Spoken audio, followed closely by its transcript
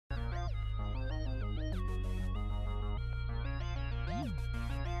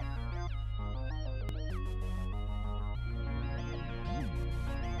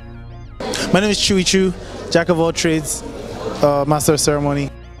My name is Chuey Chu, jack of all trades, master of ceremony.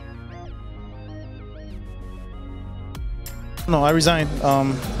 No, I resigned.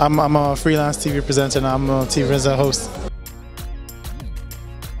 I'm a freelance TV presenter and I'm a TV presenter host.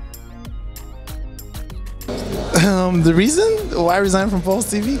 The reason why I resigned from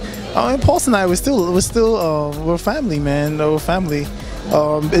Pulse TV? I mean, Pulse and I we're family, man. We're family.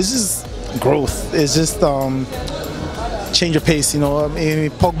 It's just growth. It's just change of pace. You know, I mean,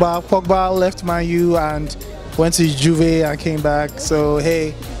 Pogba left Man U and went to Juve and came back. So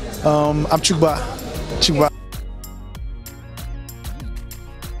hey, I'm Chugba.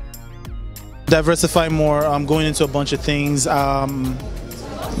 Diversify more. I'm going into a bunch of things.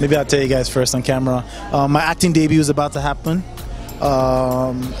 Maybe I'll tell you guys first on camera. My acting debut is about to happen.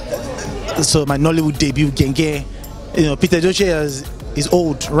 So my Nollywood debut, Genge. You know, Peter Doche is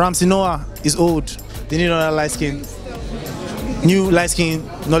old. Ramsey Noah is old. They need another light skin, new light skin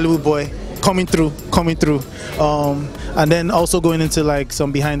Nollywood boy coming through. And then also going into like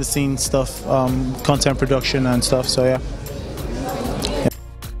some behind the scenes stuff, content production and stuff. So yeah.